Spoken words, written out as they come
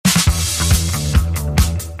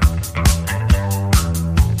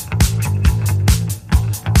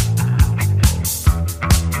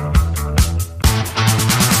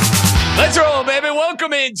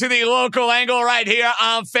into the local angle right here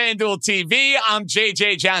on FanDuel TV. I'm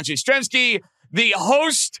JJ John Jastrzemski, the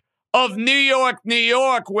host of New York, New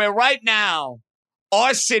York, where right now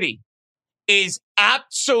our city is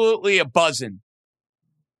absolutely a-buzzing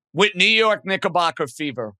with New York Knickerbocker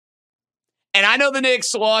fever. And I know the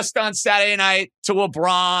Knicks lost on Saturday night to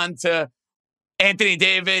LeBron, to Anthony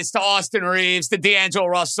Davis, to Austin Reeves, to D'Angelo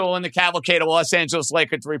Russell, and the cavalcade of Los Angeles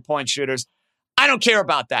Lakers three-point shooters. I don't care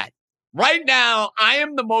about that. Right now, I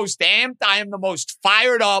am the most amped, I am the most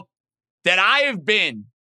fired up that I have been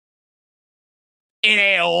in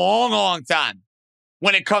a long, long time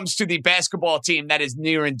when it comes to the basketball team that is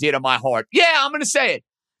near and dear to my heart. Yeah, I'm going to say it.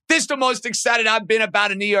 This is the most excited I've been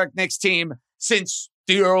about a New York Knicks team since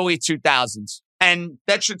the early 2000s. And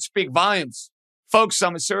that should speak volumes. Folks,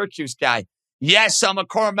 I'm a Syracuse guy. Yes, I'm a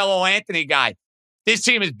Carmelo Anthony guy. This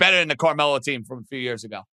team is better than the Carmelo team from a few years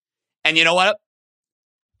ago. And you know what?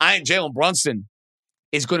 I think Jalen Brunson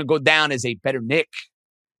is going to go down as a better Knick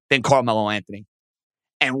than Carmelo Anthony.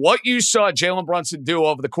 And what you saw Jalen Brunson do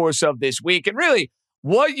over the course of this week, and really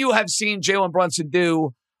what you have seen Jalen Brunson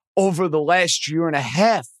do over the last year and a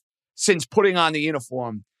half since putting on the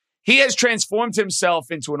uniform, he has transformed himself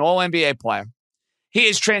into an All-NBA player. He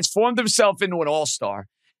has transformed himself into an All-Star.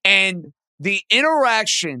 And the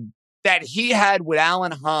interaction that he had with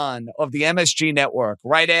Alan Hahn of the MSG Network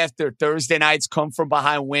right after Thursday night's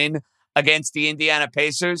come-from-behind win against the Indiana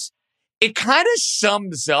Pacers, it kind of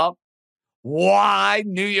sums up why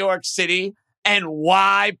New York City and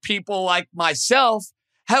why people like myself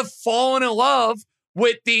have fallen in love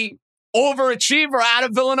with the overachiever out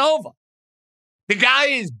of Villanova. The guy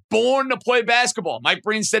is born to play basketball. Mike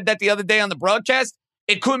Breen said that the other day on the broadcast.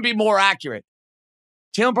 It couldn't be more accurate.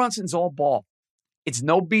 Jalen Brunson's all ball. It's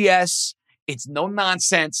no BS. It's no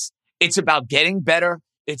nonsense. It's about getting better.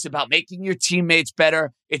 It's about making your teammates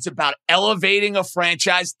better. It's about elevating a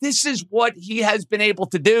franchise. This is what he has been able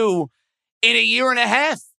to do in a year and a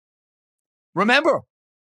half. Remember,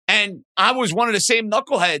 and I was one of the same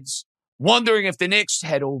knuckleheads wondering if the Knicks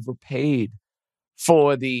had overpaid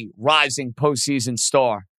for the rising postseason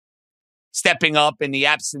star, stepping up in the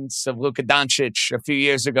absence of Luka Doncic a few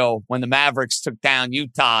years ago when the Mavericks took down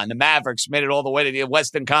Utah and the Mavericks made it all the way to the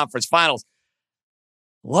Western Conference Finals.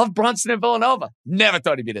 Love Brunson and Villanova. Never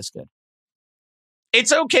thought he'd be this good.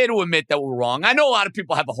 It's okay to admit that we're wrong. I know a lot of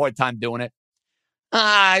people have a hard time doing it.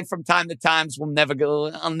 I, from time to time, will never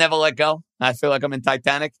go. I'll never let go. I feel like I'm in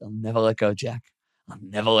Titanic. I'll never let go, Jack. I'll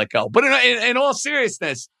never let go. But in all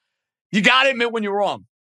seriousness, you got to admit when you're wrong.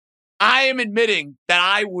 I am admitting that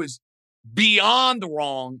I was beyond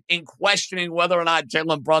wrong in questioning whether or not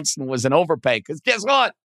Jalen Brunson was an overpay. Because guess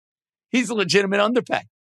what? He's a legitimate underpay.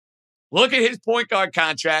 Look at his point guard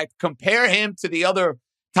contract. Compare him to the other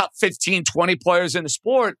top 15, 20 players in the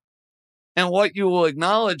sport. And what you will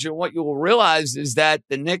acknowledge and what you will realize is that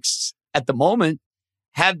the Knicks at the moment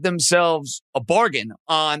have themselves a bargain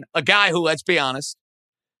on a guy who, let's be honest,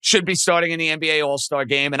 should be starting in the NBA All-Star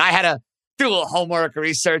game. And I had to do a little homework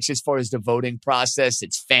research as far as the voting process.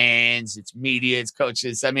 It's fans, it's media, it's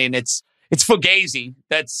coaches. I mean, it's fugazi.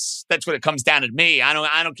 That's what it comes down to me.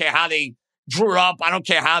 I don't care how they drew it up. I don't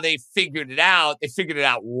care how they figured it out. They figured it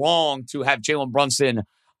out wrong to have Jalen Brunson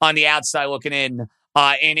on the outside looking in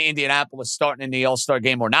Indianapolis, starting in the All-Star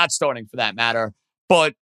game or not starting for that matter.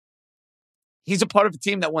 But he's a part of a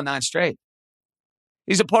team that won 9 straight.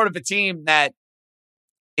 He's a part of a team that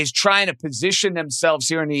is trying to position themselves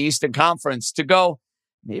here in the Eastern Conference to go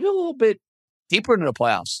maybe a little bit deeper into the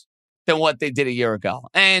playoffs than what they did a year ago.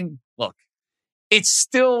 And look, it's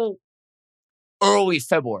still early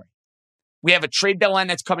February. We have a trade deadline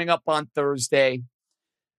that's coming up on Thursday.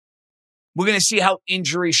 We're going to see how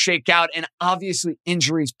injuries shake out. And obviously,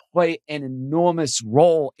 injuries play an enormous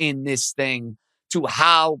role in this thing to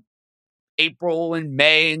how April and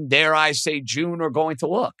May and dare I say June are going to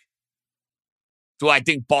look. Do I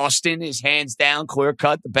think Boston is hands down, clear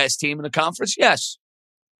cut, the best team in the conference? Yes.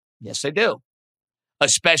 Yes, I do.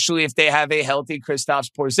 Especially if they have a healthy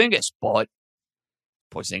Kristaps Porzingis. But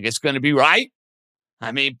Porzingis is going to be right.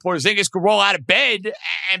 I mean, Porzingis could roll out of bed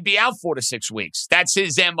and be out 4 to 6 weeks. That's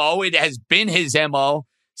his MO. It has been his MO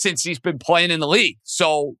since he's been playing in the league.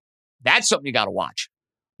 So that's something you got to watch.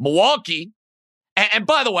 Milwaukee. And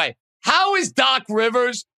by the way, how is Doc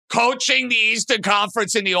Rivers coaching the Eastern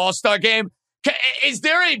Conference in the All-Star game? Is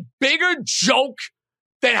there a bigger joke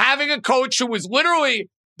than having a coach who was literally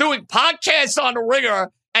doing podcasts on the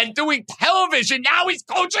Ringer and doing television? Now he's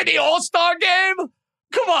coaching the All-Star game?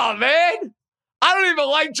 Come on, man. I don't even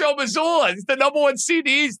like Joe Mazzulla. He's the number 1 seed in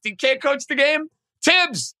the East. He can't coach the game.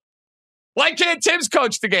 Tibbs. Why can't Tibbs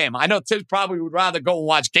coach the game? I know Tibbs probably would rather go and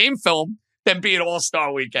watch game film than being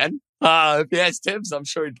All-Star weekend. If you ask Tibbs, I'm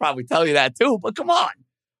sure he'd probably tell you that too. But come on.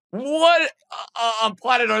 What on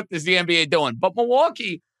planet Earth is the NBA doing? But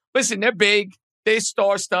Milwaukee, listen, they're big. They're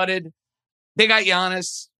star-studded. They got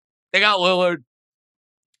Giannis. They got Lillard.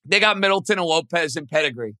 They got Middleton and Lopez and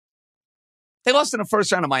pedigree. They lost in the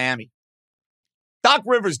first round of Miami. Doc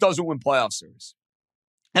Rivers doesn't win playoff series,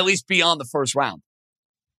 at least beyond the first round.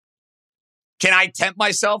 Can I tempt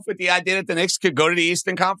myself with the idea that the Knicks could go to the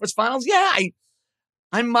Eastern Conference Finals? Yeah,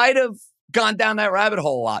 I might have gone down that rabbit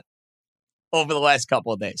hole a lot over the last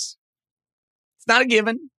couple of days. It's not a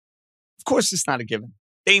given. Of course it's not a given.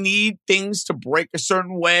 They need things to break a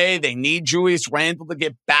certain way. They need Julius Randle to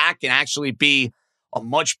get back and actually be a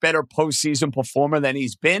much better postseason performer than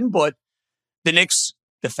he's been. But the Knicks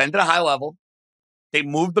defended a high level. They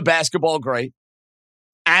moved the basketball great.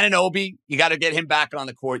 Anunoby, you got to get him back on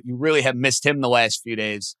the court. You really have missed him the last few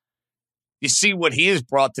days. You see what he has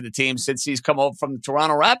brought to the team since he's come over from the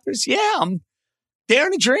Toronto Raptors. Yeah, I'm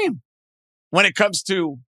daring to dream when it comes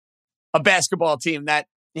to a basketball team that,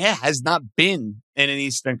 has not been in an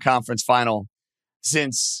Eastern Conference final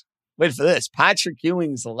since, wait for this, Patrick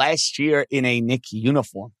Ewing's last year in a Knicks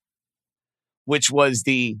uniform, which was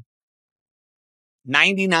the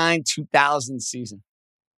 99-2000 season.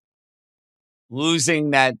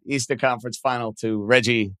 Losing that Eastern Conference final to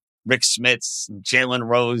Reggie, Rick Smits, and Jalen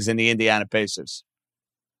Rose and the Indiana Pacers.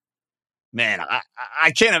 Man,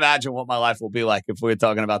 I can't imagine what my life will be like if we were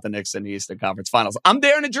talking about the Knicks in the Eastern Conference Finals. I'm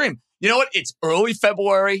daring to dream. You know what? It's early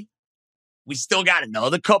February. We still got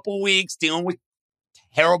another couple weeks dealing with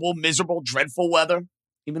terrible, miserable, dreadful weather,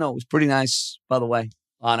 even though it was pretty nice, by the way,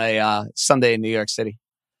 on a Sunday in New York City.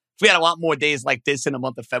 If we had a lot more days like this in the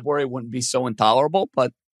month of February, it wouldn't be so intolerable,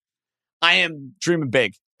 but I am dreaming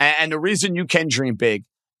big. And the reason you can dream big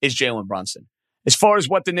is Jalen Brunson. As far as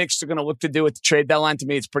what the Knicks are going to look to do at the trade deadline, to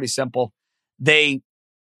me, it's pretty simple. They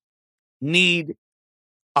need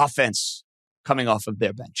offense coming off of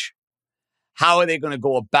their bench. How are they going to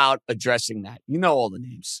go about addressing that? You know all the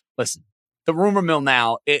names. Listen, the rumor mill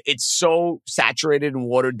now, it's so saturated and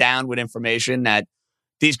watered down with information that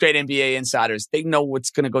these great NBA insiders, they know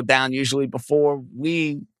what's going to go down usually before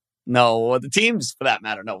we know, or the teams, for that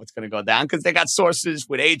matter, know what's going to go down because they got sources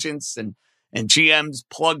with agents and GMs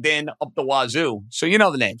plugged in up the wazoo. So you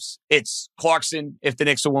know the names. It's Clarkson, if the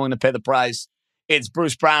Knicks are willing to pay the price. It's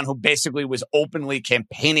Bruce Brown, who basically was openly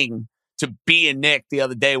campaigning to be a Knick the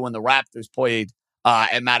other day when the Raptors played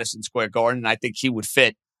at Madison Square Garden. And I think he would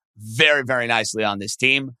fit very, very nicely on this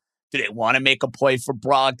team. Do they want to make a play for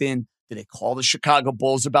Brogdon? Do they call the Chicago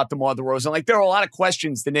Bulls about DeMar DeRozan? Like, there are a lot of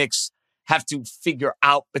questions the Knicks have to figure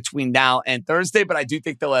out between now and Thursday, but I do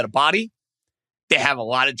think they'll add a body. They have a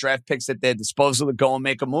lot of draft picks at their disposal to go and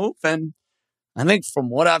make a move. And I think from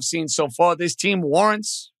what I've seen so far, this team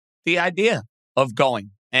warrants the idea of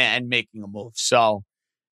going and making a move. So,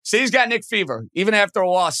 City's got Knick fever, even after a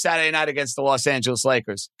loss Saturday night against the Los Angeles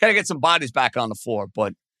Lakers. Got to get some bodies back on the floor.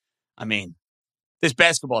 But, I mean, this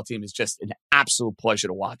basketball team is just an absolute pleasure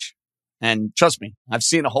to watch. And trust me, I've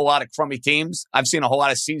seen a whole lot of crummy teams. I've seen a whole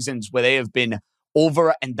lot of seasons where they have been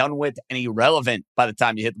over and done with and irrelevant by the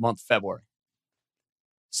time you hit the month of February.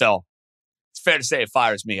 So it's fair to say it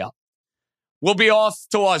fires me up. We'll be off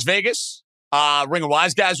to Las Vegas. Ring of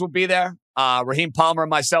Wise guys will be there. Raheem Palmer and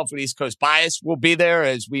myself with East Coast Bias will be there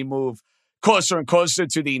as we move closer and closer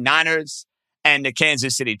to the Niners and the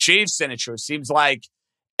Kansas City Chiefs. And it sure seems like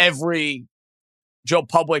every Joe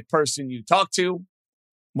Public person you talk to,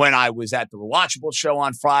 when I was at the Rewatchable show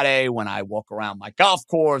on Friday, when I walk around my golf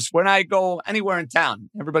course, when I go anywhere in town,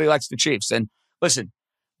 everybody likes the Chiefs. And listen,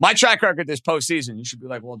 my track record this postseason, you should be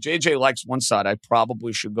like, well, JJ likes one side. I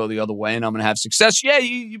probably should go the other way and I'm going to have success. Yeah,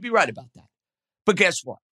 you'd be right about that. But guess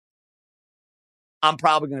what? I'm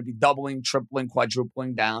probably going to be doubling, tripling,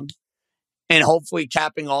 quadrupling down and hopefully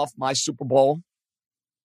capping off my Super Bowl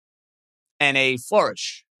and a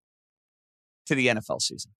flourish to the NFL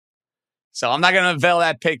season. So I'm not going to unveil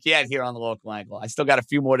that pick yet here on the Local Angle. I still got a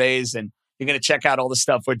few more days, and you're going to check out all the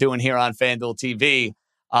stuff we're doing here on FanDuel TV.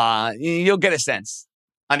 You'll get a sense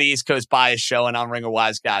on the East Coast Bias show and on Ringer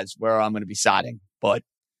Wise Guys where I'm going to be siding. But,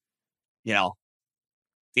 you know,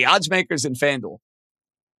 the odds makers in FanDuel,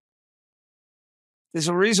 there's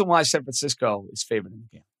a reason why San Francisco is favored in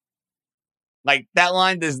the game. Like, that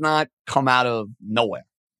line does not come out of nowhere.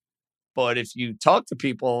 But if you talk to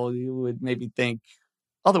people, you would maybe think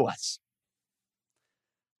otherwise.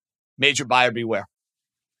 Major buyer beware.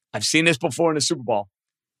 I've seen this before in the Super Bowl.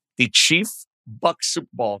 The Chief-Bucks Super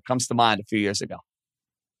Bowl comes to mind a few years ago.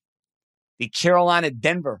 The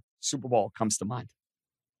Carolina-Denver Super Bowl comes to mind.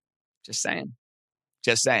 Just saying.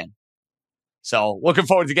 Just saying. So looking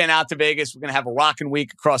forward to getting out to Vegas. We're going to have a rocking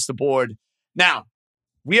week across the board. Now,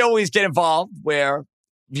 we always get involved where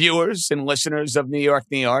viewers and listeners of New York,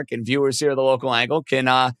 and viewers here at the local angle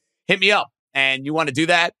can hit me up. And you want to do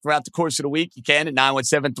that throughout the course of the week, you can at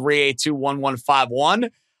 917-382-1151.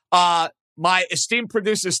 My esteemed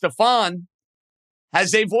producer, Stefan,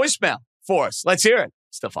 has a voicemail for us. Let's hear it,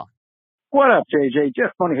 Stefan. What up, JJ?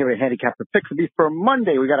 Just want to hear a handicapper pick for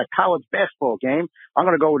Monday. We got a college basketball game. I'm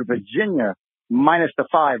going to go with Virginia minus the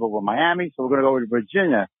 5 over Miami. So we're going to go with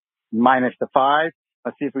Virginia minus the 5.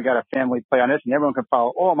 Let's see if we got a family play on this. And everyone can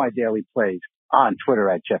follow all my daily plays on Twitter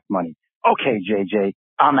at Jeff Money. Okay, JJ,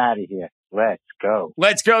 I'm out of here. Let's go.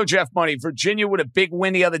 Let's go, Jeff Money. Virginia with a big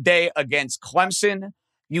win the other day against Clemson.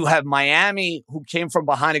 You have Miami, who came from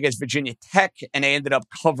behind against Virginia Tech, and they ended up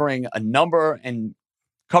covering a number and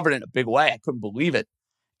covered it in a big way. I couldn't believe it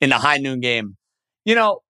in the high noon game. You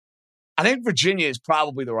know, I think Virginia is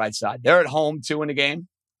probably the right side. They're at home, too, in the game.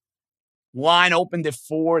 Line opened at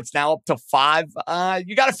 4. It's now up to 5.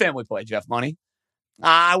 You got a family play, Jeff Money.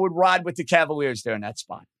 I would ride with the Cavaliers there in that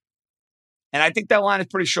spot. And I think that line is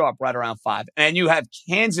pretty sharp, right around 5. And you have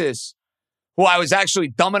Kansas, who I was actually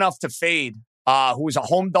dumb enough to fade, who was a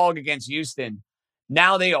home dog against Houston.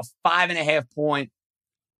 Now they are 5.5-point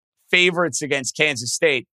favorites against Kansas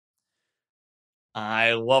State.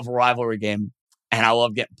 I love a rivalry game, and I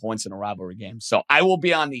love getting points in a rivalry game. So I will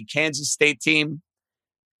be on the Kansas State team,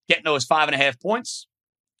 getting those 5.5 points.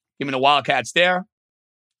 Give me the Wildcats there,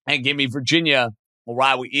 and give me Virginia. We'll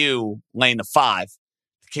ride with you, laying the 5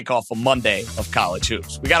 to kick off a Monday of college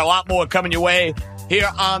hoops. We got a lot more coming your way here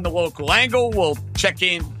on the local angle. We'll check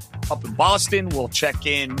in up in Boston. We'll check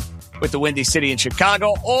in with the Windy City in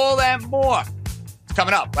Chicago. All that more. It's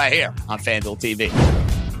coming up right here on FanDuel TV.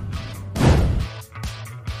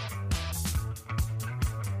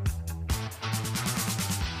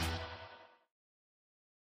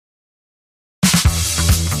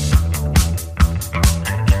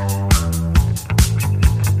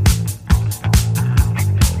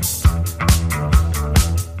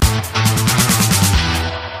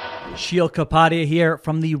 Sheil Kapadia here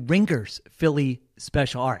from the Ringers Philly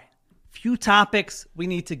Special. All right, few topics we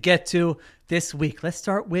need to get to this week. Let's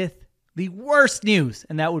start with the worst news,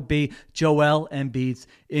 and that would be Joel Embiid's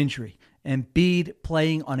injury. Embiid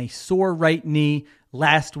playing on a sore right knee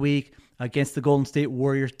last week against the Golden State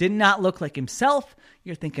Warriors. Did not look like himself.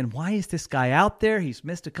 You're thinking, why is this guy out there? He's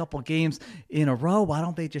missed a couple games in a row. Why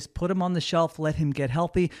don't they just put him on the shelf, let him get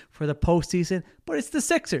healthy for the postseason? But it's the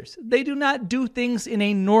Sixers. They do not do things in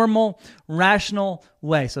a normal, rational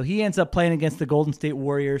way. So he ends up playing against the Golden State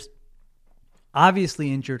Warriors.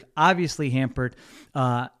 Obviously injured, obviously hampered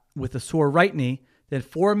with a sore right knee. Then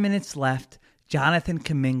 4 minutes left. Jonathan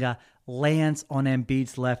Kuminga lands on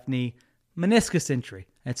Embiid's left knee. Meniscus injury.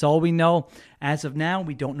 That's all we know. As of now,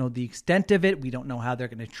 we don't know the extent of it. We don't know how they're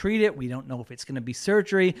going to treat it. We don't know if it's going to be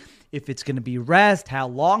surgery, if it's going to be rest, how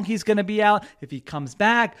long he's going to be out, if he comes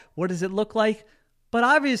back, what does it look like? But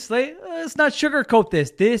obviously, let's not sugarcoat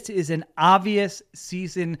this. This is an obvious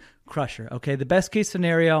season crusher, okay? The best case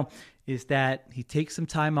scenario is that he takes some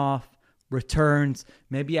time off, returns.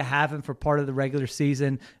 Maybe you have him for part of the regular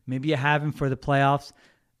season. Maybe you have him for the playoffs.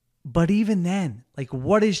 But even then, like,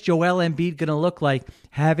 what is Joel Embiid going to look like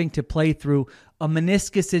having to play through a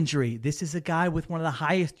meniscus injury? This is a guy with one of the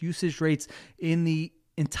highest usage rates in the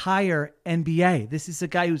entire NBA. This is a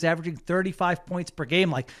guy who's averaging 35 points per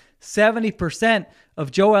game. Like 70%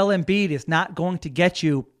 of Joel Embiid is not going to get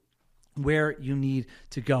you where you need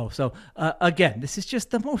to go. So again, this is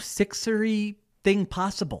just the most Sixery thing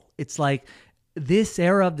possible. It's like this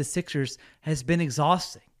era of the Sixers has been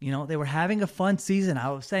exhausting. You know, they were having a fun season. I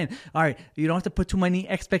was saying, all right, you don't have to put too many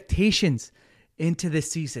expectations into this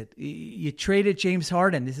season. You traded James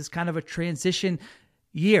Harden. This is kind of a transition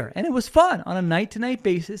year. And it was fun on a night-to-night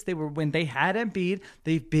basis. When they had Embiid,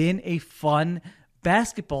 they've been a fun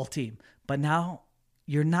basketball team. But now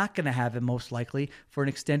you're not going to have him most likely for an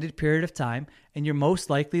extended period of time. And you're most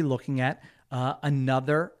likely looking at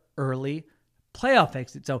another early playoff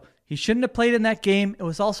exit. So he shouldn't have played in that game. It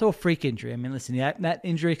was also a freak injury. I mean, listen, that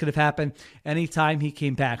injury could have happened anytime he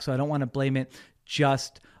came back. So I don't want to blame it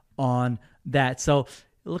just on that. So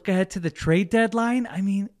look ahead to the trade deadline. I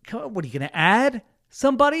mean, what are you going to add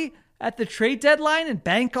somebody at the trade deadline and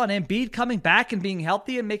bank on Embiid coming back and being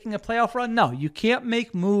healthy and making a playoff run? No, you can't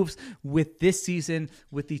make moves with this season,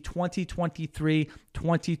 with the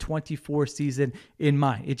 2023-2024 season in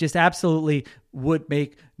mind. It just absolutely would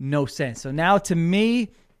make no sense. So now, to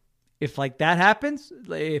me, if like that happens,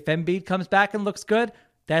 if Embiid comes back and looks good,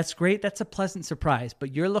 That's great. That's a pleasant surprise.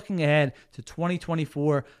 But you're looking ahead to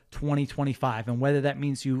 2024, 2025. And whether that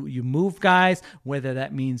means you move guys, whether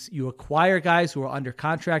that means you acquire guys who are under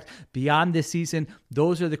contract beyond this season,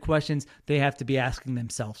 those are the questions they have to be asking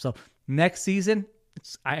themselves. So next season,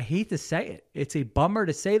 I hate to say it. It's a bummer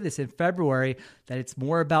to say this in February that it's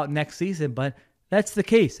more about next season, but that's the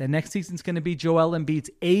case. And next season's going to be Joel Embiid's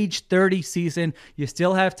age 30 season. You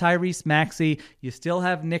still have Tyrese Maxey. You still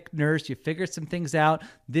have Nick Nurse. You figured some things out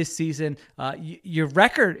this season. Your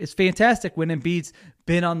record is fantastic when Embiid's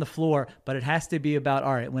been on the floor, but it has to be about,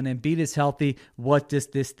 all right, when Embiid is healthy, what does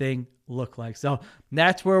this thing look like? So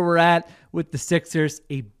that's where we're at with the Sixers.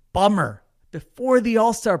 A bummer before the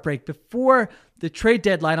All-Star break, before the trade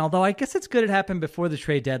deadline, although I guess it's good it happened before the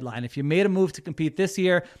trade deadline. If you made a move to compete this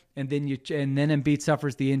year and then Embiid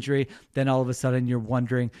suffers the injury, then all of a sudden you're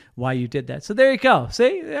wondering why you did that. So there you go.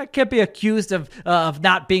 See, I can't be accused of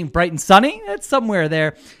not being bright and sunny. That's somewhere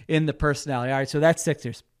there in the personality. All right, so that's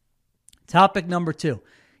Sixers. Topic number 2.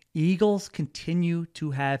 Eagles continue to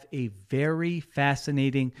have a very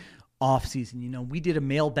fascinating offseason. You know, we did a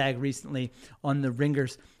mailbag recently on the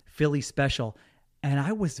Ringers Philly special, and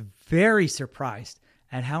I was very surprised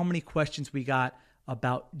at how many questions we got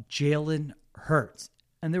about Jalen Hurts.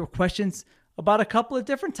 And there were questions about a couple of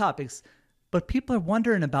different topics, but people are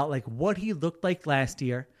wondering about like what he looked like last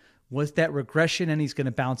year. Was that regression and he's going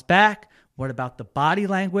to bounce back? What about the body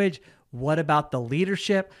language? What about the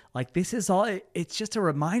leadership? Like this is all, it's just a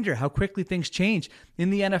reminder how quickly things change.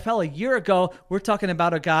 In the NFL a year ago, we're talking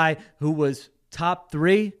about a guy who was top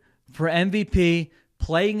 3 for MVP,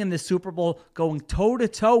 playing in the Super Bowl, going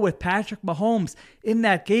toe-to-toe with Patrick Mahomes in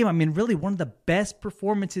that game. I mean, really one of the best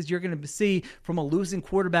performances you're going to see from a losing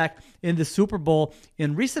quarterback in the Super Bowl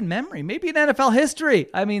in recent memory, maybe in NFL history.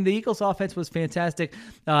 I mean, the Eagles offense was fantastic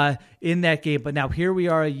in that game, but now here we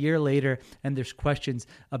are a year later, and there's questions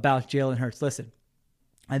about Jalen Hurts. Listen,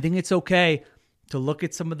 I think it's okay to look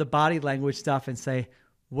at some of the body language stuff and say,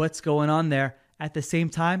 what's going on there? At the same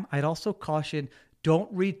time, I'd also caution,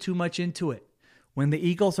 don't read too much into it. When the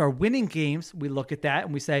Eagles are winning games, we look at that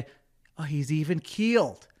and we say, oh, he's even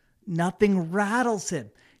keeled. Nothing rattles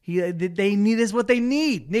him. They need is what they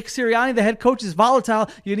need. Nick Sirianni, the head coach, is volatile.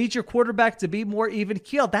 You need your quarterback to be more even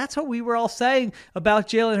keeled. That's what we were all saying about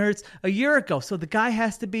Jalen Hurts a year ago. So the guy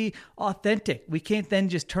has to be authentic. We can't then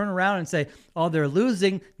just turn around and say, oh, they're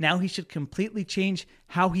losing. Now he should completely change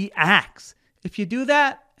how he acts. If you do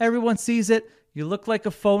that, everyone sees it. You look like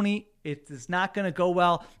a phony. It is not going to go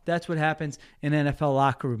well. That's what happens in NFL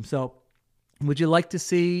locker room. So would you like to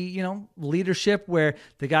see, leadership where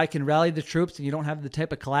the guy can rally the troops and you don't have the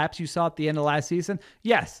type of collapse you saw at the end of last season?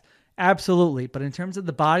 Yes, absolutely. But in terms of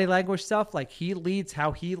the body language stuff, like he leads,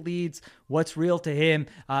 how he leads, what's real to him,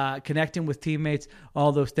 connecting with teammates,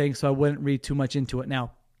 all those things. So I wouldn't read too much into it.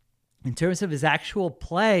 Now, in terms of his actual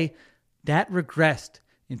play, that regressed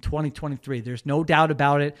in 2023. There's no doubt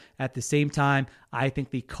about it. At the same time, I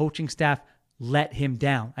think the coaching staff let him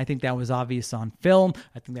down. I think that was obvious on film.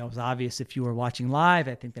 I think that was obvious if you were watching live.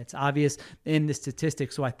 I think that's obvious in the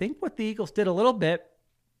statistics. So I think what the Eagles did a little bit,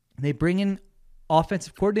 they bring in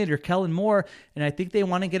offensive coordinator Kellen Moore, and I think they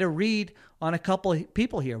want to get a read on a couple of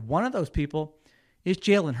people here. One of those people is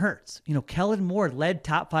Jalen Hurts. Kellen Moore led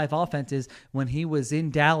top 5 offenses when he was in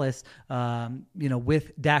Dallas,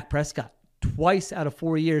 with Dak Prescott. Twice out of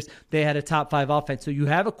 4 years, they had a top 5 offense. So you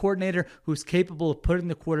have a coordinator who's capable of putting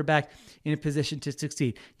the quarterback in a position to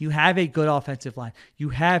succeed. You have a good offensive line. You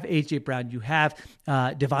have A.J. Brown. You have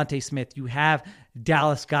Devontae Smith. You have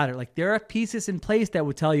Dallas Goedert. Like, there are pieces in place that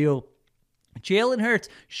would tell you Jalen Hurts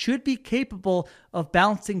should be capable of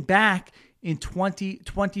bouncing back in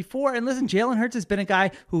 2024. And listen, Jalen Hurts has been a guy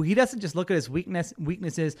who he doesn't just look at his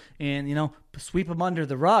weaknesses and, sweep them under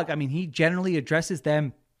the rug. I mean, he generally addresses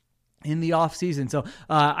them in the offseason. So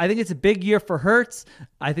I think it's a big year for Hurts.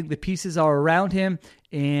 I think the pieces are around him.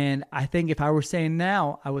 And I think if I were saying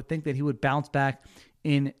now, I would think that he would bounce back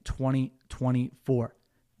in 2024.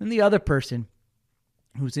 And the other person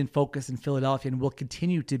who's in focus in Philadelphia and will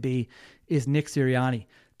continue to be is Nick Sirianni,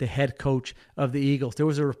 the head coach of the Eagles. There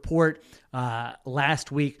was a report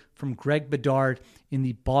last week from Greg Bedard in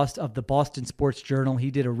the Boston Sports Journal.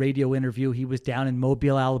 He did a radio interview. He was down in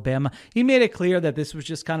Mobile, Alabama. He made it clear that this was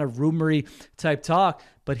just kind of rumory type talk,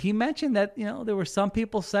 but he mentioned that, there were some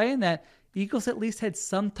people saying that Eagles at least had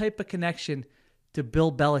some type of connection to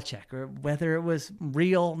Bill Belichick, or whether it was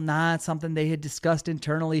real, not something they had discussed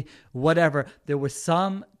internally, whatever. There was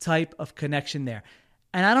some type of connection there.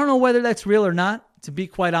 And I don't know whether that's real or not, to be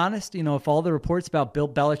quite honest. If all the reports about Bill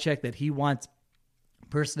Belichick that he wants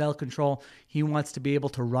personnel control. He wants to be able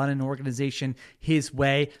to run an organization his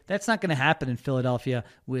way. That's not going to happen in Philadelphia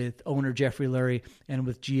with owner Jeffrey Lurie and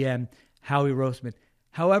with GM Howie Roseman.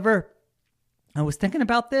 However, I was thinking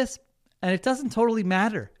about this, and it doesn't totally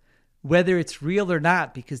matter whether it's real or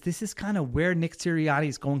not, because this is kind of where Nick Sirianni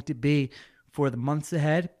is going to be for the months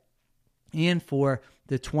ahead and for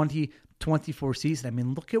the 2024 season. I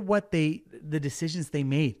mean, look at what the decisions they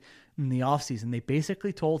made in the offseason. They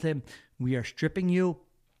basically told him, we are stripping you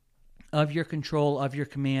of your control, of your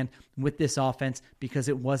command with this offense because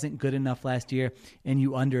it wasn't good enough last year and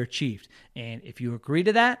you underachieved. And if you agree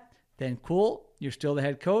to that, then cool, you're still the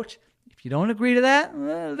head coach. If you don't agree to that,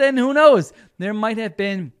 then who knows? There might have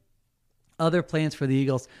been other plans for the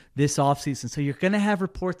Eagles this offseason. So you're going to have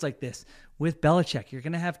reports like this with Belichick. You're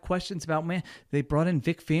going to have questions about, man, they brought in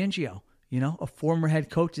Vic Fangio, a former head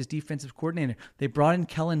coach as defensive coordinator. They brought in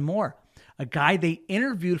Kellen Moore, a guy they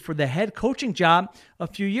interviewed for the head coaching job a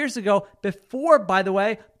few years ago before, by the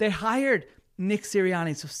way, they hired Nick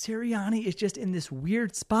Sirianni. So Sirianni is just in this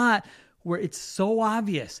weird spot where it's so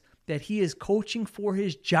obvious that he is coaching for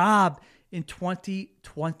his job in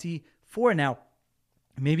 2024. Now,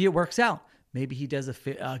 maybe it works out. Maybe he does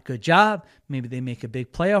a good job. Maybe they make a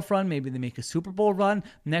big playoff run. Maybe they make a Super Bowl run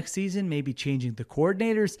next season. Maybe changing the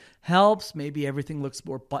coordinators helps. Maybe everything looks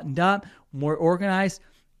more buttoned up, more organized.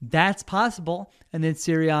 That's possible. And then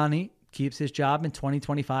Sirianni keeps his job in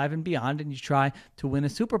 2025 and beyond, and you try to win a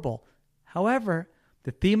Super Bowl. However,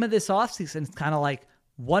 the theme of this offseason is kind of like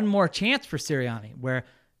one more chance for Sirianni, where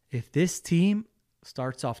if this team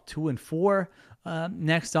starts off 2-4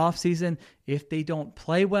 next offseason, if they don't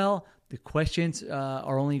play well, the questions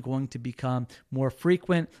are only going to become more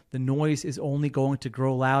frequent. The noise is only going to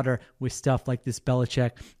grow louder with stuff like this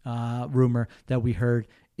Belichick rumor that we heard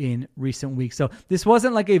in recent weeks. So this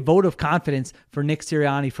wasn't like a vote of confidence for Nick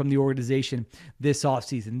Sirianni from the organization this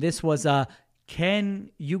offseason. This was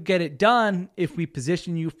can you get it done if we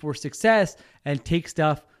position you for success and take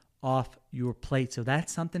stuff off your plate? So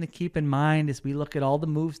that's something to keep in mind as we look at all the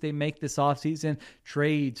moves they make this offseason,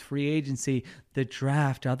 trades, free agency, the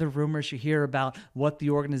draft, other rumors you hear about what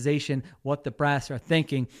the organization, what the brass are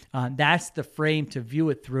thinking. That's the frame to view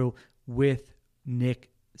it through with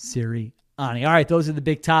Nick Sirianni. All right, those are the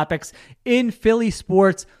big topics in Philly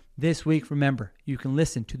sports this week. Remember, you can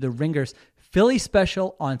listen to the Ringers Philly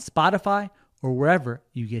special on Spotify or wherever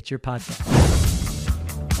you get your podcasts.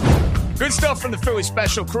 Good stuff from the Philly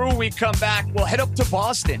Special crew. We come back, we'll head up to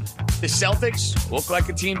Boston. The Celtics look like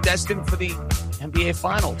a team destined for the NBA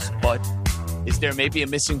Finals, but is there maybe a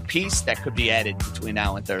missing piece that could be added between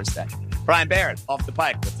now and Thursday? Brian Barrett, off the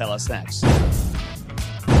pike, will tell us next.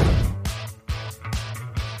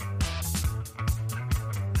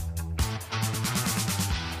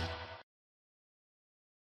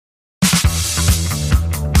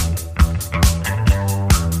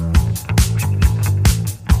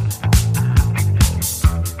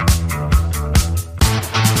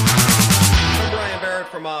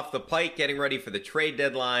 The pike, getting ready for the trade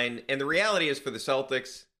deadline. And the reality is for the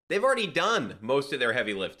Celtics, they've already done most of their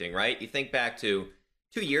heavy lifting, right? You think back to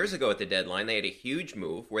 2 years ago at the deadline, they had a huge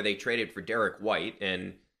move where they traded for Derek White,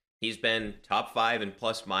 and he's been top 5 in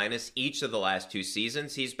plus minus each of the last 2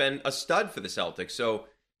 seasons. He's been a stud for the Celtics. So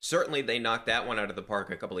certainly they knocked that one out of the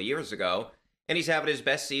park a couple of years ago, and he's having his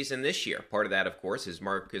best season this year. Part of that, of course, is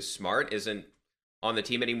Marcus Smart isn't on the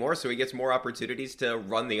team anymore, so he gets more opportunities to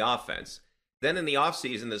run the offense. Then in the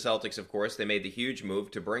offseason, the Celtics, of course, they made the huge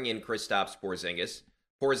move to bring in Kristaps Porzingis.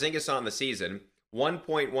 Porzingis on the season,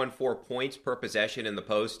 1.14 points per possession in the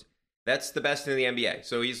post. That's the best in the NBA.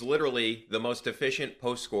 So he's literally the most efficient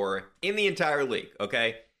post scorer in the entire league,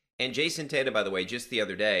 okay? And Jason Tatum, by the way, just the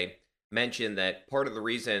other day, mentioned that part of the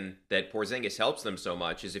reason that Porzingis helps them so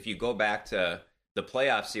much is if you go back to the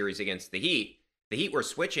playoff series against the Heat were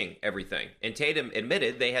switching everything. And Tatum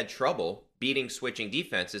admitted they had trouble beating switching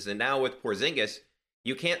defenses. And now with Porzingis,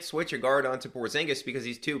 you can't switch a guard onto Porzingis because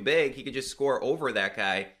he's too big. He could just score over that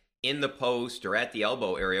guy in the post or at the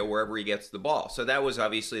elbow area, wherever he gets the ball. So that was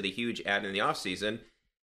obviously the huge add in the offseason.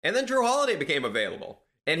 And then Jrue Holiday became available.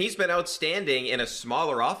 And he's been outstanding in a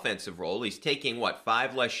smaller offensive role. He's taking,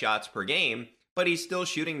 5 less shots per game, but he's still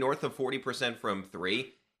shooting north of 40% from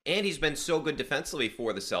 3. And he's been so good defensively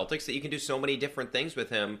for the Celtics that you can do so many different things with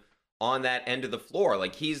him on that end of the floor.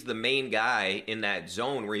 Like, he's the main guy in that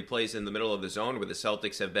zone where he plays in the middle of the zone, where the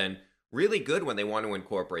Celtics have been really good when they want to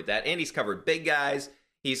incorporate that. And he's covered big guys,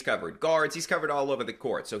 he's covered guards, he's covered all over the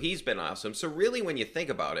court. So he's been awesome. So really, when you think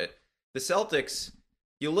about it, the Celtics,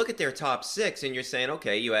 you look at their top 6 and you're saying,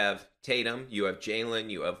 okay, you have Tatum, you have Jalen,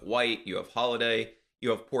 you have White, you have Holiday, you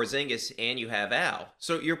have Porzingis, and you have Al.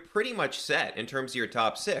 So you're pretty much set in terms of your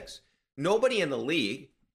top six. Nobody in the league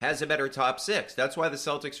has a better top six. That's why the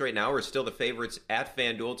Celtics right now are still the favorites at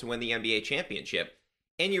FanDuel to win the NBA championship.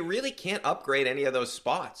 And you really can't upgrade any of those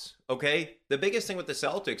spots, okay? The biggest thing with the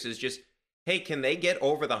Celtics is just, hey, can they get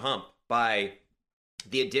over the hump by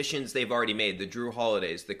the additions they've already made, the Drew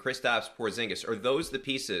Holidays, the Kristaps Porzingis? Are those the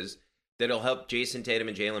pieces that'll help Jason Tatum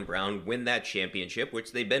and Jaylen Brown win that championship,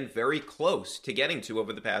 which they've been very close to getting to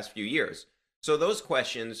over the past few years? So those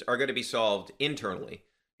questions are going to be solved internally,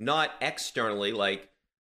 not externally like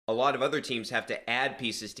a lot of other teams have to add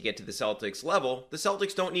pieces to get to the Celtics level. The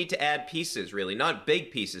Celtics don't need to add pieces, really, not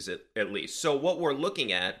big pieces at least. So what we're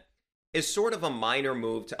looking at is sort of a minor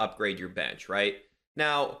move to upgrade your bench, right?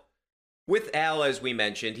 Now, with Al, as we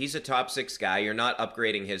mentioned, he's a top six guy. You're not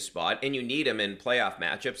upgrading his spot, and you need him in playoff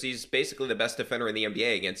matchups. He's basically the best defender in the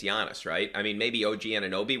NBA against Giannis, right? I mean, maybe OG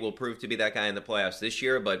Anunoby will prove to be that guy in the playoffs this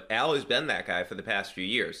year, but Al has been that guy for the past few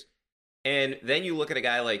years. And then you look at a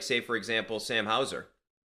guy like, say, for example, Sam Hauser.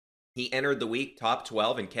 He entered the week top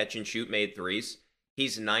 12 in catch and shoot made threes.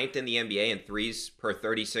 He's 9th in the NBA in threes per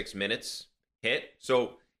 36 minutes hit.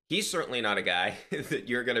 So he's certainly not a guy that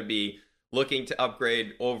you're going to be looking to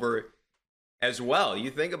upgrade over as well.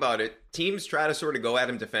 You think about it, teams try to sort of go at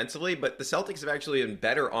him defensively, but the Celtics have actually been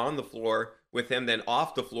better on the floor with him than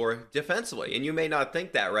off the floor defensively. And you may not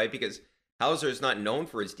think that, right? Because Hauser is not known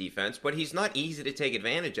for his defense, but he's not easy to take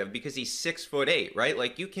advantage of because he's 6'8", right?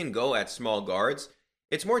 Like you can go at small guards.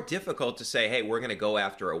 It's more difficult to say, hey, we're going to go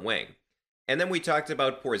after a wing. And then we talked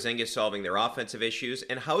about Porzingis solving their offensive issues,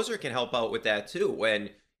 and Hauser can help out with that too when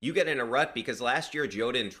you get in a rut, because last year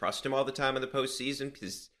Joe didn't trust him all the time in the postseason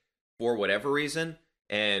because for whatever reason,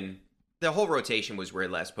 and the whole rotation was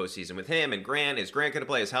weird last postseason with him and Grant. Is Grant going to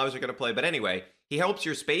play? Is Hauser going to play? But anyway, he helps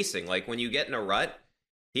your spacing. Like when you get in a rut,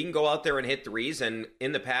 he can go out there and hit threes, and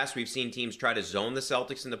in the past we've seen teams try to zone the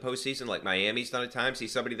Celtics in the postseason, like Miami's done at times.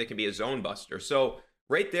 He's somebody that can be a zone buster. So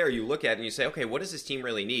right there, you look at it and you say, okay, what does this team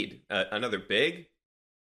really need? Another big?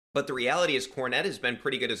 But the reality is Kornet has been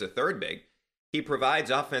pretty good as a third big. He provides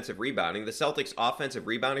offensive rebounding. The Celtics' offensive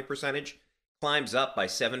rebounding percentage climbs up by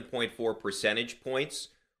 7.4 percentage points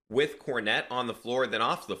with Kornet on the floor than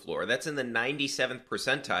off the floor. That's in the 97th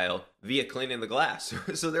percentile via cleaning the glass.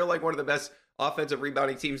 So they're like one of the best offensive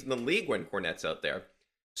rebounding teams in the league when Kornet's out there.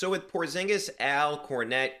 So with Porzingis, Al,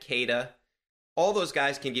 Kornet, Keita, all those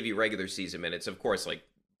guys can give you regular season minutes. Of course, like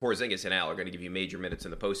Porzingis and Al are going to give you major minutes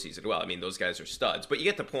in the postseason. Well, I mean, those guys are studs. But you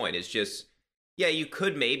get the point. It's just, yeah, you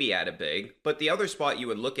could maybe add a big. But the other spot you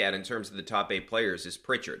would look at in terms of the top 8 players is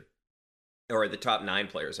Pritchard. Or the top 9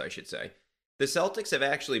 players, I should say. The Celtics have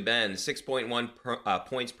actually been 6.1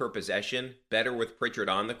 points per possession better with Pritchard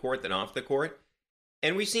on the court than off the court.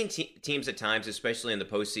 And we've seen teams at times, especially in the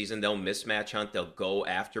postseason, they'll mismatch hunt. They'll go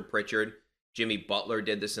after Pritchard. Jimmy Butler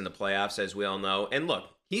did this in the playoffs, as we all know. And look,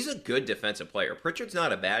 he's a good defensive player. Pritchard's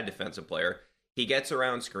not a bad defensive player. He gets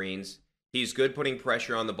around screens. He's good putting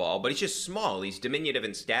pressure on the ball, but he's just small. He's diminutive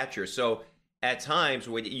in stature. So at times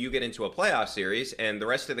when you get into a playoff series and the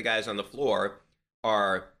rest of the guys on the floor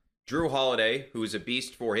are Drew Holiday, who's a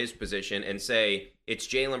beast for his position, and say it's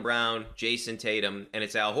Jaylen Brown, Jason Tatum, and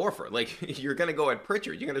it's Al Horford. Like, you're going to go at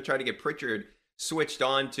Pritchard. You're going to try to get Pritchard switched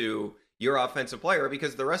on to your offensive player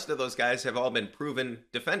because the rest of those guys have all been proven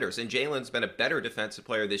defenders. And Jaylen's been a better defensive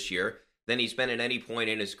player this year than he's been at any point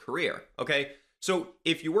in his career. Okay? So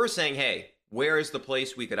if you were saying, hey, where is the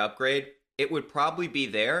place we could upgrade? It would probably be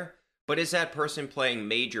there. But is that person playing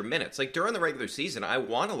major minutes? Like during the regular season, I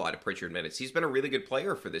want a lot of Pritchard minutes. He's been a really good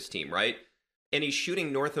player for this team, right? And he's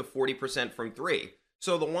shooting north of 40% from three.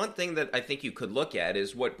 So the one thing that I think you could look at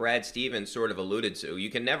is what Brad Stevens sort of alluded to. You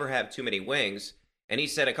can never have too many wings. And he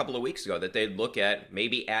said a couple of weeks ago that they'd look at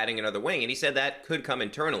maybe adding another wing. And he said that could come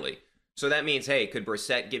internally. So that means, hey, could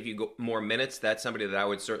Brissett give you more minutes? That's somebody that I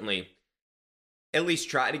would certainly at least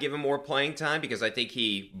try to give him more playing time because I think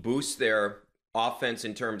he boosts their offense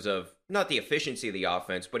in terms of not the efficiency of the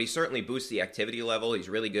offense, but he certainly boosts the activity level. He's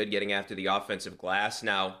really good getting after the offensive glass.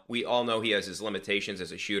 Now, we all know he has his limitations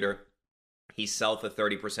as a shooter. He's south of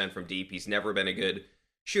 30% from deep. He's never been a good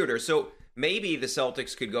shooter. So maybe the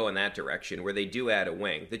Celtics could go in that direction where they do add a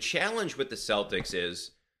wing. The challenge with the Celtics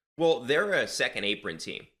is, well, they're a second apron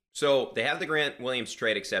team. So they have the Grant Williams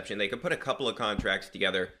trade exception. They could put a couple of contracts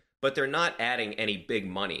together, but they're not adding any big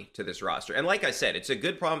money to this roster. And like I said, it's a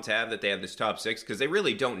good problem to have that they have this top six because they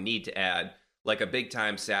really don't need to add like a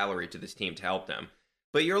big-time salary to this team to help them.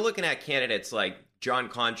 But you're looking at candidates like John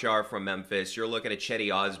Konchar from Memphis. You're looking at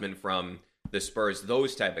Chetty Osman from the Spurs,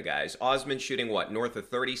 those type of guys. Osman shooting, north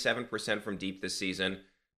of 37% from deep this season.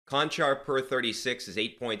 Konchar per 36 is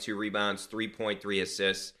 8.2 rebounds, 3.3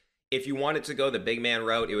 assists. If you wanted to go the big man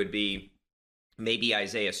route, it would be maybe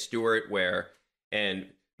Isaiah Stewart, and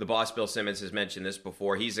the boss Bill Simmons has mentioned this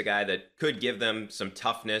before, he's a guy that could give them some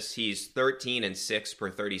toughness. He's 13 and 6 per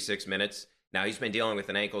 36 minutes. Now, he's been dealing with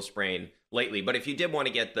an ankle sprain lately, but if you did want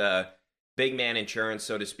to get the big man insurance,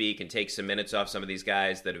 so to speak, and take some minutes off some of these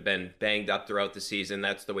guys that have been banged up throughout the season,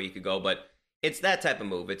 that's the way you could go. But it's that type of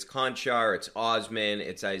move. It's Konchar, it's Osman,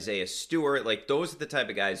 it's Isaiah Stewart. Like, those are the type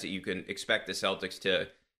of guys that you can expect the Celtics to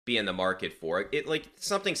be in the market for. It like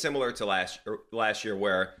something similar to last year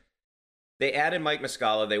where they added Mike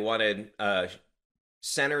Muscala. They wanted a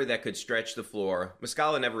center that could stretch the floor.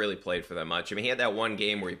 Muscala never really played for them much. I mean, he had that one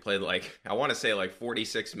game where he played I want to say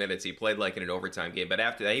 46 minutes. He played in an overtime game. But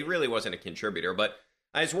after that, he really wasn't a contributor. But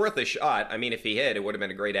it's worth a shot. I mean, if he hit, it would have been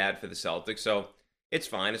a great ad for the Celtics. So it's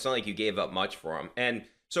fine. It's not like you gave up much for him. And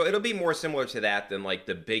so it'll be more similar to that than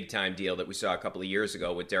the big time deal that we saw a couple of years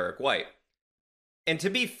ago with Derek White. And to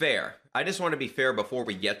be fair, I just want to be fair before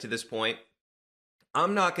we get to this point.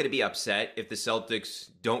 I'm not going to be upset if the Celtics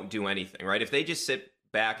don't do anything, right? If they just sit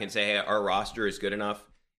back and say, hey, our roster is good enough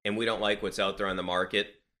and we don't like what's out there on the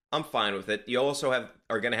market, I'm fine with it. You also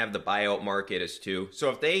are going to have the buyout market as too. So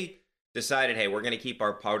if they decided, hey, we're going to keep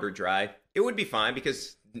our powder dry, it would be fine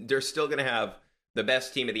because they're still going to have the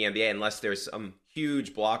best team of the NBA unless there's some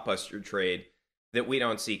huge blockbuster trade that we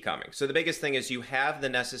don't see coming. So the biggest thing is you have the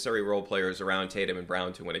necessary role players around Tatum and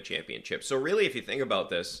Brown to win a championship. So really, if you think about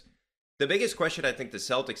this, the biggest question I think the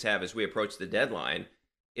Celtics have as we approach the deadline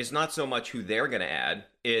is not so much who they're going to add.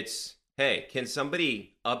 It's, hey, can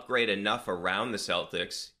somebody upgrade enough around the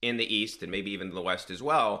Celtics in the East and maybe even the West as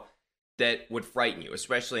well that would frighten you,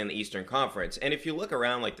 especially in the Eastern Conference? And if you look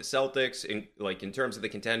around the Celtics, in terms of the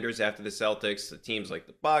contenders after the Celtics, the teams like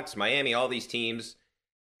the Bucks, Miami, all these teams,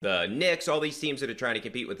 the Knicks, all these teams that are trying to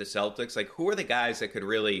compete with the Celtics, who are the guys that could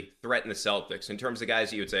really threaten the Celtics in terms of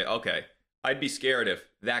guys that you would say, okay, I'd be scared if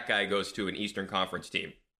that guy goes to an Eastern Conference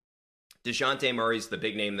team? DeJounte Murray's the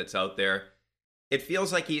big name that's out there. It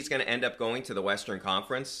feels like he's going to end up going to the Western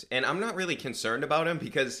Conference, and I'm not really concerned about him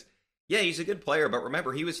because, yeah, he's a good player, but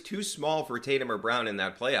remember, he was too small for Tatum or Brown in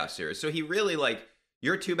that playoff series. So he really,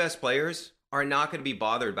 your two best players are not going to be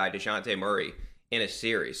bothered by DeJounte Murray in a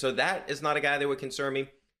series. So that is not a guy that would concern me.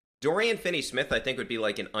 Dorian Finney-Smith, I think, would be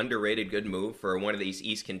an underrated good move for one of these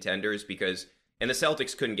East contenders because, and the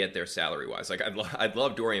Celtics couldn't get there salary-wise. I'd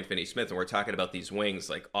love Dorian Finney-Smith, and we're talking about these wings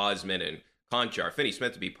like Osman and Konchar.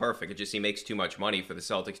 Finney-Smith would be perfect. It just he makes too much money for the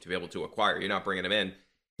Celtics to be able to acquire. You're not bringing him in.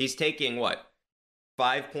 He's taking,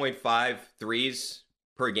 5.5 threes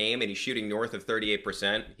per game, and he's shooting north of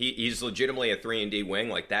 38%. He's legitimately a 3-and-D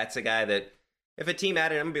wing. That's a guy that, if a team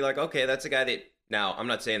added him, would be okay, that's a guy that, now, I'm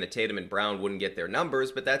not saying that Tatum and Brown wouldn't get their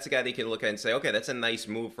numbers, but that's a guy that you can look at and say, okay, that's a nice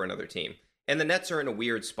move for another team. And the Nets are in a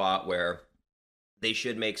weird spot where they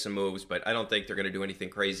should make some moves, but I don't think they're going to do anything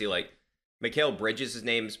crazy. Mikal Bridges'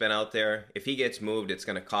 name's been out there. If he gets moved, it's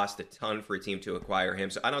going to cost a ton for a team to acquire him,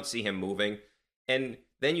 so I don't see him moving. And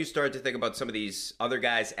then you start to think about some of these other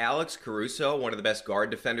guys. Alex Caruso, one of the best guard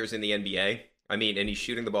defenders in the NBA. And he's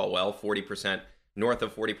shooting the ball well, 40%, north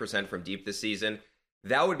of 40% from deep this season.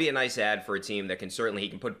 That would be a nice ad for a team that he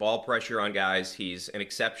can put ball pressure on guys. He's an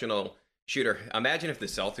exceptional shooter. Imagine if the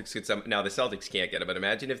Celtics could now the Celtics can't get him, but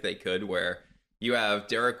imagine if they could, where you have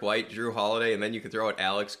Derek White, Drew Holiday, and then you could throw out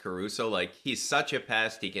Alex Caruso. He's such a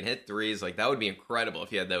pest. He can hit threes. That would be incredible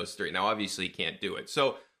if you had those three. Now, obviously, he can't do it.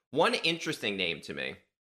 So one interesting name to me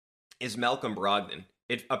is Malcolm Brogdon.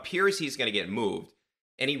 It appears he's going to get moved.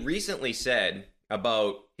 And he recently said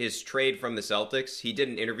about his trade from the Celtics, he did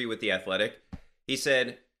an interview with The Athletic. He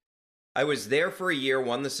said, I was there for a year,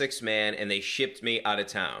 won the sixth man, and they shipped me out of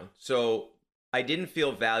town. So I didn't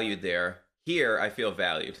feel valued there. Here, I feel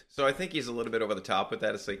valued. So I think he's a little bit over the top with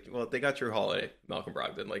that. It's well, they got Drew Holiday, Malcolm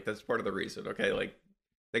Brogdon. That's part of the reason, okay?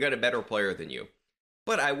 They got a better player than you.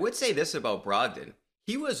 But I would say this about Brogdon.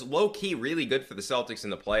 He was low-key really good for the Celtics in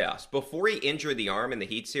the playoffs. Before he injured the arm in the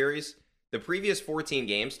Heat series, the previous 14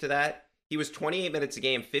 games to that, he was 28 minutes a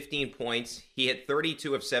game, 15 points. He hit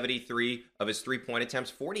 32 of 73 of his three-point attempts,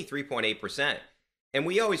 43.8%. And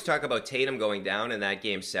we always talk about Tatum going down in that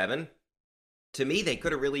game 7. To me, they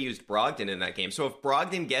could have really used Brogdon in that game. So if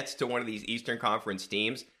Brogdon gets to one of these Eastern Conference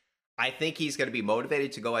teams, I think he's going to be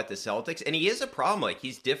motivated to go at the Celtics. And he is a problem.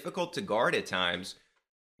 He's difficult to guard at times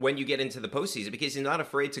when you get into the postseason because he's not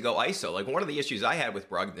afraid to go ISO. One of the issues I had with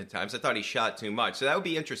Brogdon at times, I thought he shot too much. So that would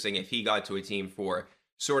be interesting if he got to a team for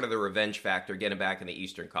sort of the revenge factor, getting back in the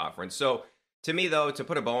Eastern Conference. So to me, though, to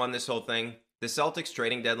put a bow on this whole thing, the Celtics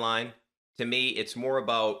trading deadline, to me, it's more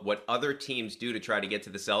about what other teams do to try to get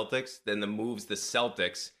to the Celtics than the moves the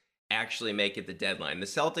Celtics actually make it the deadline. The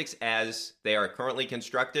Celtics, as they are currently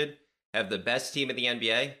constructed, have the best team in the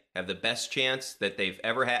NBA, have the best chance that they've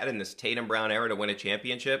ever had in this Tatum Brown era to win a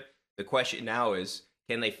championship. The question now is,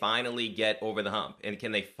 can they finally get over the hump? And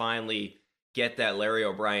can they finally get that Larry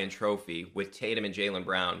O'Brien trophy with Tatum and Jaylen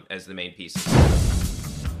Brown as the main pieces?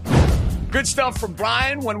 Good stuff from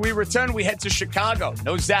Brian. When we return, we head to Chicago.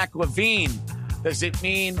 No Zach LaVine. Does it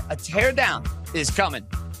mean a teardown is coming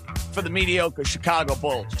for the mediocre Chicago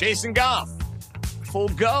Bulls? Jason Goff, full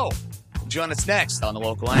go. Join us next on The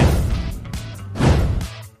Local Angle.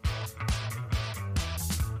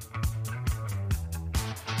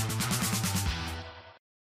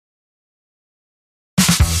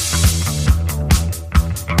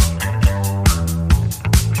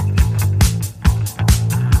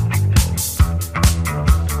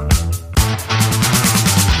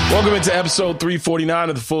 Welcome into episode 349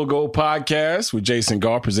 of the Full Go Podcast with Jason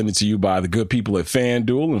Goff, presented to you by the good people at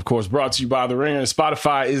FanDuel, and of course brought to you by The Ringer and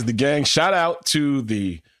Spotify is the gang. Shout out to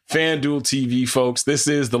the FanDuel TV folks. This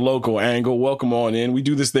is The Local Angle. Welcome on in. We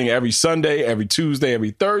do this thing every Sunday, every Tuesday,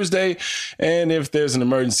 every Thursday. And if there's an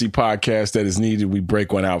emergency podcast that is needed, we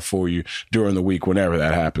break one out for you during the week whenever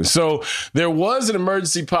that happens. So there was an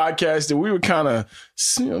emergency podcast that we were kind of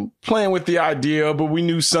playing with the idea, but we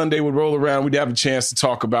knew Sunday would roll around. We'd have a chance to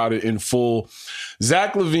talk about it in full.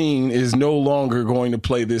 Zach LaVine is no longer going to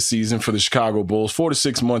play this season for the Chicago Bulls. 4 to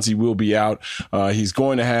 6 months he will be out. He's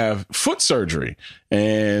going to have foot surgery.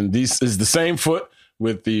 And this is the same foot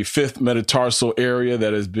with the fifth metatarsal area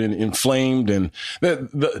that has been inflamed, and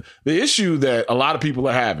the issue that a lot of people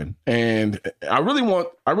are having. And I really want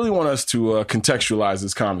us to contextualize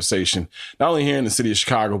this conversation, not only here in the city of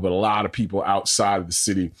Chicago, but a lot of people outside of the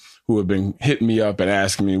city who have been hitting me up and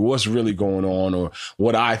asking me what's really going on or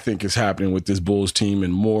what I think is happening with this Bulls team.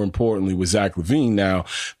 And more importantly, with Zach LaVine, now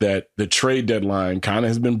that the trade deadline kind of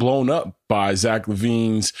has been blown up by Zach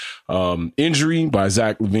LaVine's injury, by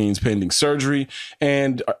Zach LaVine's pending surgery,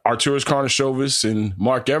 and Arturas Karnisovas and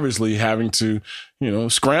Mark Eversley having to,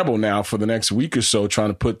 scramble now for the next week or so, trying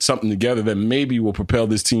to put something together that maybe will propel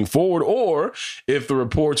this team forward. Or if the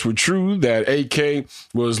reports were true that AK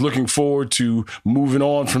was looking forward to moving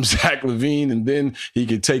on from Zach LaVine, and then he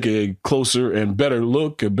could take a closer and better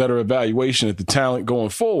look, a better evaluation at the talent going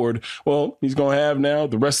forward, well, he's going to have now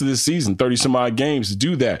the rest of this season, 30 some odd games to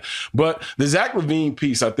do that. But the Zach LaVine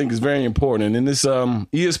piece, I think, is very important. And in this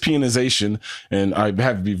ESPNization, and I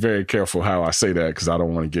have to be very careful how I say that because I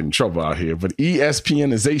don't want to get in trouble out here, but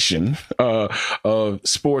ESPNization of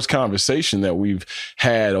sports conversation that we've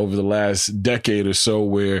had over the last decade or so,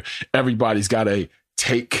 where everybody's got a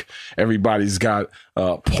take, everybody's got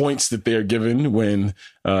points that they're given when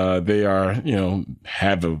they are,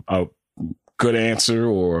 have a good answer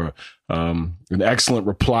or an excellent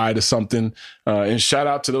reply to something. And shout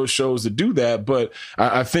out to those shows that do that. But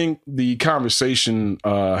I think the conversation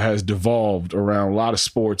has devolved around a lot of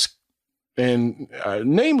sports, and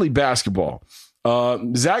namely basketball.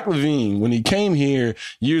 Zach LaVine, when he came here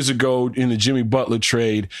years ago in the Jimmy Butler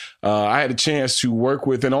trade, I had a chance to work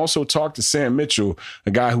with and also talk to Sam Mitchell,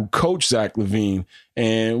 a guy who coached Zach LaVine.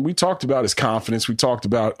 And we talked about his confidence. We talked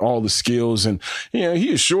about all the skills. And,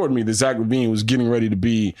 he assured me that Zach LaVine was getting ready to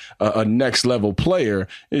be a next level player.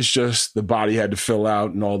 It's just the body had to fill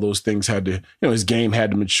out and all those things had to, his game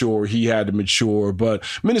had to mature. He had to mature. But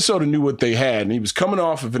Minnesota knew what they had. And he was coming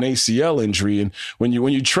off of an ACL injury. And when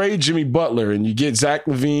you trade Jimmy Butler and you get Zach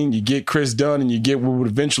LaVine, you get Chris Dunn, and you get what would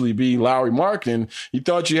eventually be Lauri Markkanen, you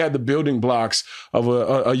thought you had the building blocks of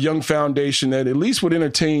a young foundation that at least would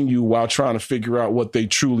entertain you while trying to figure out what they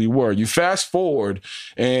truly were. You fast forward,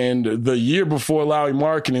 and the year before Lauri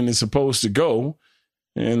Markkanen is supposed to go,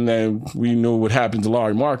 and then we know what happened to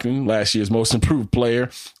Lauri Markkanen, last year's most improved player,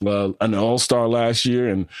 an all-star last year,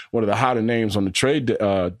 and one of the hotter names on the trade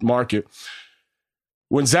market.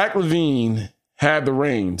 When Zach LaVine had the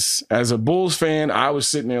reins, as a Bulls fan, I was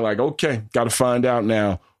sitting there like, okay, got to find out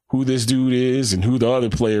now who this dude is and who the other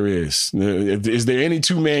player is. Is there any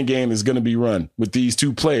two-man game that's going to be run with these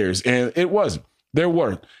two players? And it wasn't. There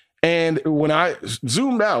weren't. And when I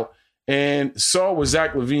zoomed out and saw what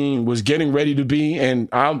Zach LaVine was getting ready to be, and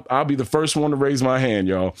I'll be the first one to raise my hand,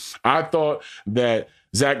 y'all. I thought that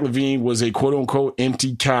Zach LaVine was a quote-unquote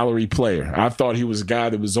empty-calorie player. I thought he was a guy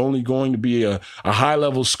that was only going to be a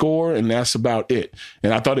high-level scorer, and that's about it.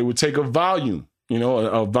 And I thought it would take a volume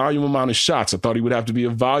a volume amount of shots. I thought he would have to be a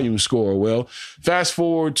volume scorer. Well, fast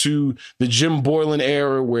forward to the Jim Boylan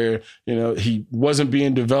era where, he wasn't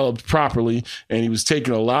being developed properly and he was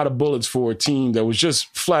taking a lot of bullets for a team that was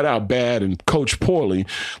just flat out bad and coached poorly.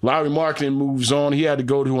 Lauri Markkanen moves on. He had to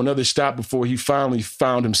go to another stop before he finally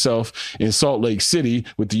found himself in Salt Lake City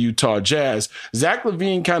with the Utah Jazz. Zach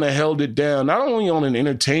LaVine kind of held it down, not only on an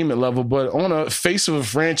entertainment level, but on a face of a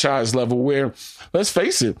franchise level where, let's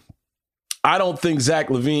face it, I don't think Zach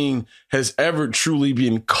LaVine has ever truly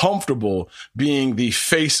been comfortable being the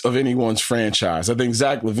face of anyone's franchise. I think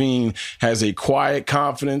Zach LaVine has a quiet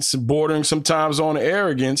confidence, bordering sometimes on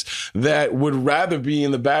arrogance, that would rather be in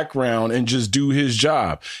the background and just do his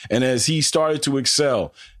job. And as he started to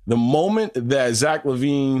excel, the moment that Zach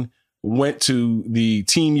LaVine went to the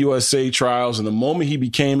Team USA trials and the moment he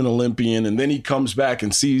became an Olympian and then he comes back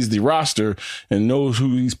and sees the roster and knows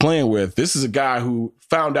who he's playing with, this is a guy who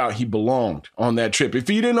found out he belonged on that trip. If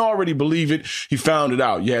he didn't already believe it, he found it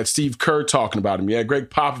out. You had Steve Kerr talking about him. You had Greg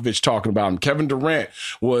Popovich talking about him. Kevin Durant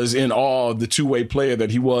was in awe of the two-way player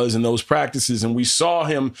that he was in those practices. And we saw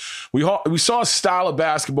him, we saw a style of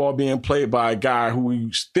basketball being played by a guy who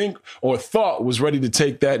we think or thought was ready to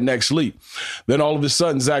take that next leap. Then all of a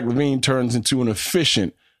sudden, Zach LaVine turns into an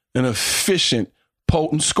efficient,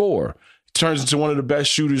 potent scorer. Turns into one of the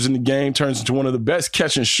best shooters in the game, turns into one of the best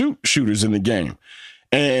catch and shoot shooters in the game.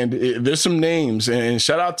 And there's some names, and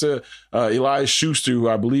shout out to Elias Schuster, who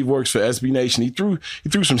I believe works for SB Nation. He threw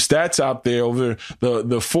some stats out there over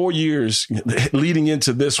the 4 years leading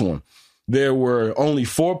into this one. There were only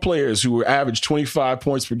 4 players who were averaged 25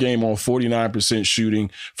 points per game on 49%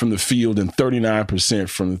 shooting from the field and 39%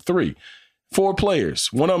 from the three. 4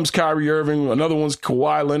 players. One of them's Kyrie Irving. Another one's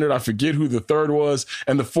Kawhi Leonard. I forget who the third was.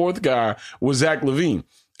 And the fourth guy was Zach LaVine.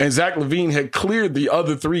 And Zach LaVine had cleared the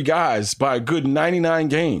other 3 guys by a good 99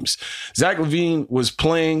 games. Zach LaVine was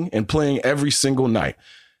playing every single night.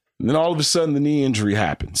 And then all of a sudden, the knee injury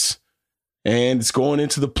happens. And it's going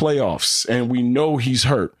into the playoffs. And we know he's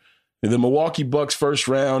hurt. And the Milwaukee Bucks first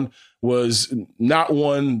round was not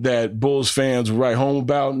one that Bulls fans would write home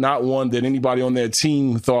about, not one that anybody on that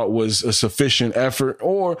team thought was a sufficient effort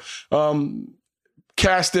or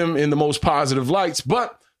cast them in the most positive lights.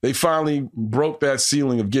 But they finally broke that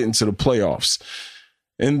ceiling of getting to the playoffs.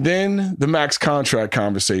 And then the max contract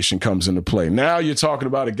conversation comes into play. Now you're talking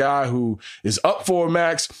about a guy who is up for a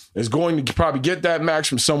max, is going to probably get that max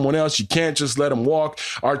from someone else. You can't just let him walk.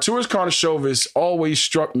 Arturas Karnisovas always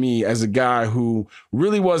struck me as a guy who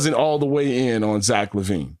really wasn't all the way in on Zach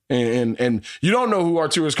LaVine. And you don't know who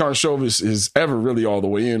Arturas Karnisovas is ever really all the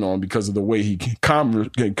way in on because of the way he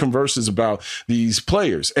converses about these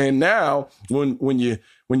players. And now when you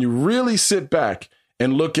really sit back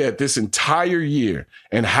and look at this entire year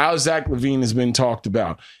and how Zach LaVine has been talked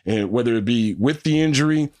about, and whether it be with the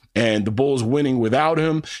injury and the Bulls winning without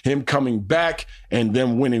him, him coming back and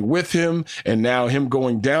them winning with him, and now him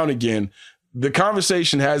going down again, the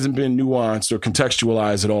conversation hasn't been nuanced or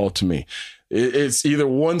contextualized at all to me. It's either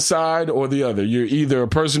one side or the other. You're either a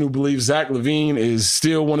person who believes Zach LaVine is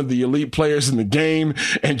still one of the elite players in the game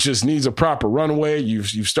and just needs a proper runway.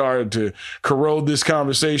 You've started to corrode this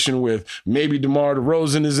conversation with maybe DeMar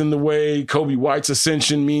DeRozan is in the way. Kobe White's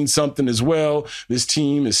ascension means something as well. This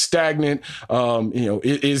team is stagnant.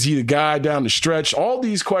 Is he the guy down the stretch? All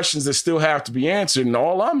these questions that still have to be answered. And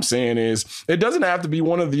all I'm saying is it doesn't have to be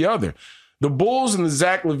one or the other. The Bulls and the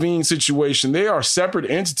Zach LaVine situation, they are separate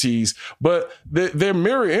entities, but they're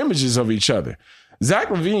mirror images of each other. Zach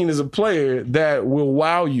LaVine is a player that will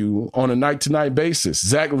wow you on a night-to-night basis.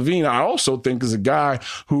 Zach LaVine, I also think, is a guy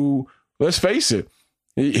who, let's face it,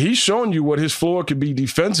 he's shown you what his floor could be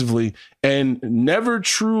defensively, and never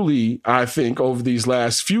truly, I think, over these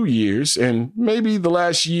last few years, and maybe the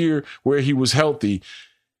last year where he was healthy,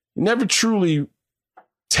 never truly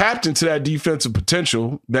tapped into that defensive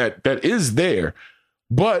potential that is there,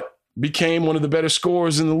 but became one of the better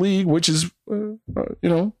scorers in the league, which is,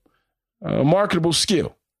 a marketable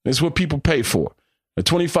skill. It's what people pay for. A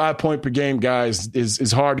 25 point per game guy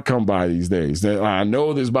is hard to come by these days. I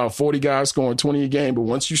know there's about 40 guys scoring 20 a game, but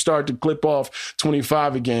once you start to clip off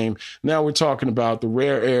 25 a game, now we're talking about the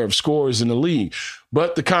rare air of scorers in the league.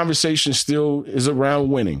 But the conversation still is around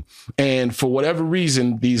winning. And for whatever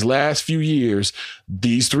reason, these last few years,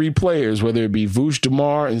 these 3 players, whether it be Vooch,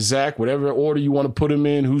 DeMar, and Zach, whatever order you want to put them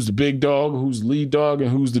in, who's the big dog, who's the lead dog, and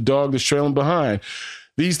who's the dog that's trailing behind,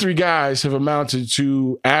 these 3 guys have amounted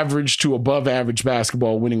to average to above average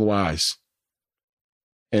basketball winning wise.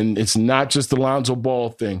 And it's not just the Lonzo Ball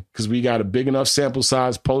thing, because we got a big enough sample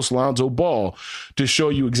size post Lonzo Ball to show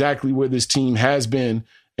you exactly where this team has been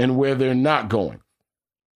and where they're not going.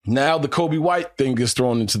 Now the Kobe White thing gets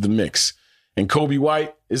thrown into the mix. And Kobe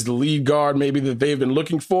White is the lead guard maybe that they've been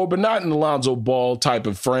looking for, but not in Lonzo Ball type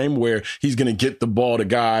of frame where he's going to get the ball to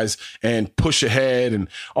guys and push ahead and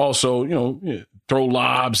also, throw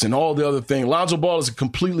lobs and all the other things. Lonzo Ball is a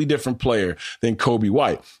completely different player than Kobe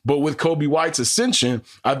White. But with Kobe White's ascension,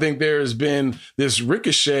 I think there has been this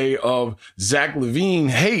ricochet of Zach LaVine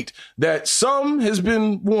hate that some has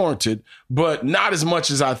been warranted, but not as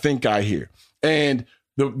much as I think I hear. And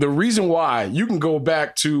the reason why, you can go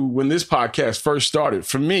back to when this podcast first started.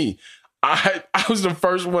 For me, I was the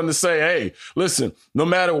first one to say, hey, listen, no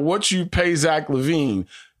matter what you pay Zach LaVine,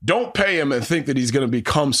 don't pay him and think that he's going to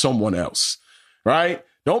become someone else, right?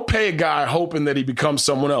 Don't pay a guy hoping that he becomes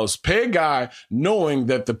someone else. Pay a guy knowing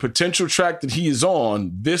that the potential track that he is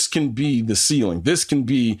on, this can be the ceiling. This can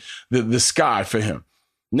be the sky for him.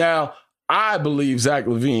 Now, I believe Zach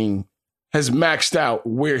LaVine has maxed out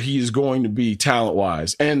where he is going to be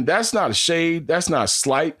talent-wise. And that's not a shade. That's not a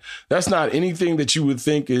slight. That's not anything that you would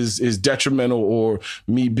think is detrimental or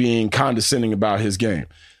me being condescending about his game.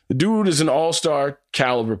 The dude is an all-star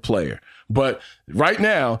caliber player. But right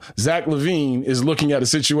now, Zach LaVine is looking at a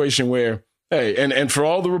situation where, hey, and for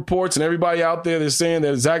all the reports and everybody out there that's saying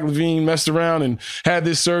that Zach LaVine messed around and had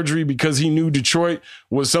this surgery because he knew Detroit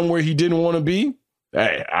was somewhere he didn't want to be,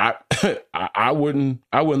 hey, I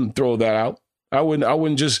wouldn't throw that out. I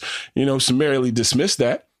wouldn't just, summarily dismiss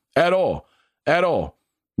that at all,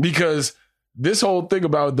 because this whole thing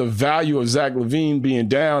about the value of Zach LaVine being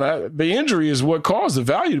down, the injury is what caused the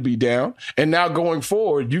value to be down. And now going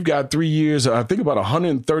forward, you've got 3 years, I think about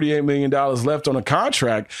 $138 million left on a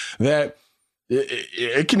contract that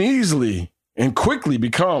it can easily and quickly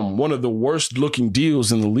become one of the worst looking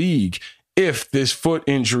deals in the league if this foot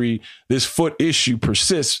injury, this foot issue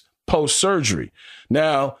persists post-surgery.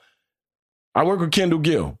 Now, I work with Kendall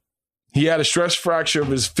Gill. He had a stress fracture of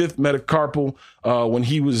his fifth metacarpal when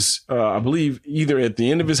he was, I believe, either at the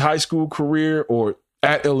end of his high school career or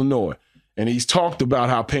at Illinois. And he's talked about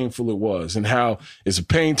how painful it was and how it's a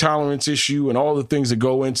pain tolerance issue and all the things that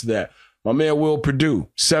go into that. My man, Will Perdue,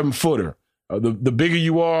 7-footer. The bigger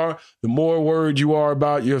you are, the more worried you are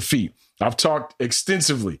about your feet. I've talked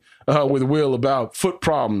extensively with Will about foot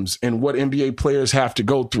problems and what NBA players have to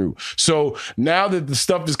go through. So now that the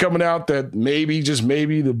stuff is coming out that maybe, just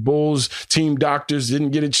maybe, the Bulls team doctors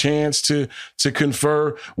didn't get a chance to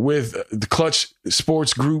confer with the Clutch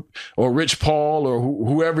Sports Group or Rich Paul or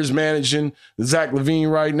whoever's managing Zach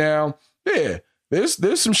LaVine right now, yeah. There's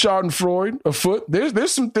some schadenfreude afoot.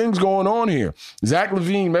 There's some things going on here. Zach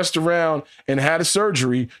LaVine messed around and had a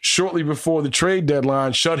surgery shortly before the trade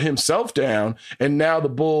deadline, shut himself down, and now the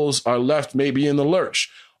Bulls are left maybe in the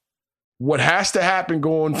lurch. What has to happen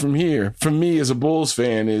going from here, for me as a Bulls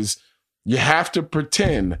fan, is you have to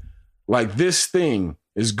pretend like this thing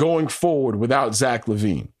is going forward without Zach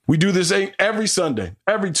LaVine. We do this every Sunday,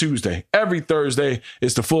 every Tuesday, every Thursday.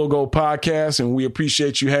 It's the Full Go Podcast, and we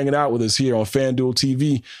appreciate you hanging out with us here on FanDuel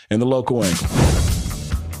TV and the Local Angle.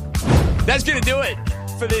 That's going to do it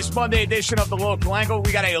for this Monday edition of the Local Angle.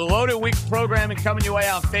 We got a loaded week of programming coming your way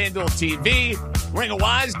on FanDuel TV. Ring of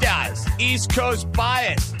Wise Guys, East Coast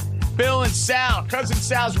Bias, Bill and Sal, Cousin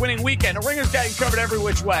Sal's winning weekend. The Ringer's got you covered every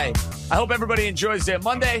which way. I hope everybody enjoys their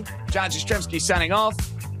Monday. John Jastrzemski signing off.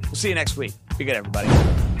 We'll see you next week. Be good, everybody.